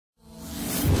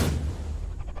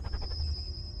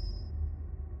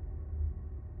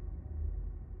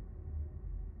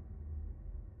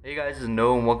Hey guys, this is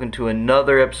Noah and welcome to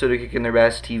another episode of Kicking Their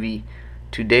Bass TV.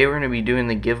 Today we're going to be doing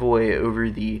the giveaway over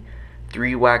the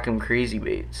 3 Wackem crazy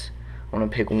baits. I'm going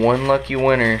to pick one lucky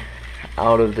winner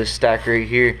out of this stack right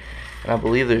here. And I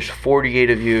believe there's 48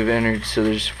 of you have entered, so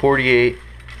there's 48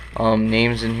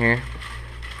 names in here.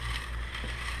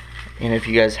 And if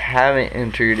you guys haven't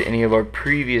entered any of our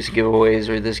previous giveaways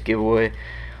or this giveaway,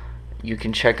 you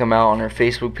can check them out on our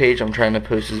Facebook page. I'm trying to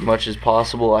post as much as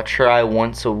possible. I try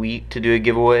once a week to do a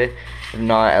giveaway, if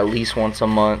not at least once a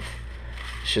month.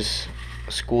 It's just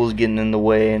school's getting in the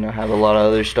way and I have a lot of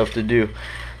other stuff to do.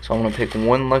 So I'm going to pick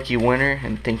one lucky winner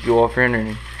and thank you all for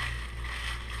entering.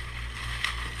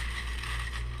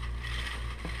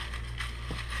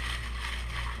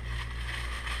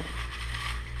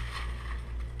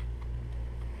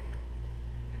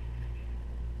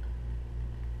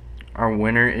 Our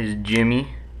winner is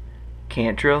Jimmy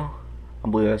Cantrell. I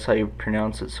believe that's how you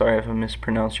pronounce it. Sorry if I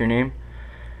mispronounced your name.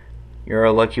 You're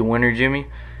our lucky winner, Jimmy,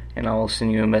 and I will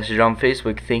send you a message on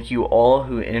Facebook. Thank you all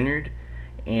who entered,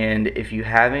 and if you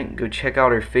haven't, go check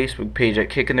out our Facebook page at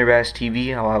Kicking Their Bass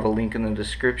TV. I'll have a link in the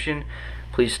description.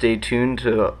 Please stay tuned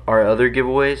to our other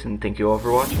giveaways, and thank you all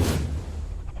for watching.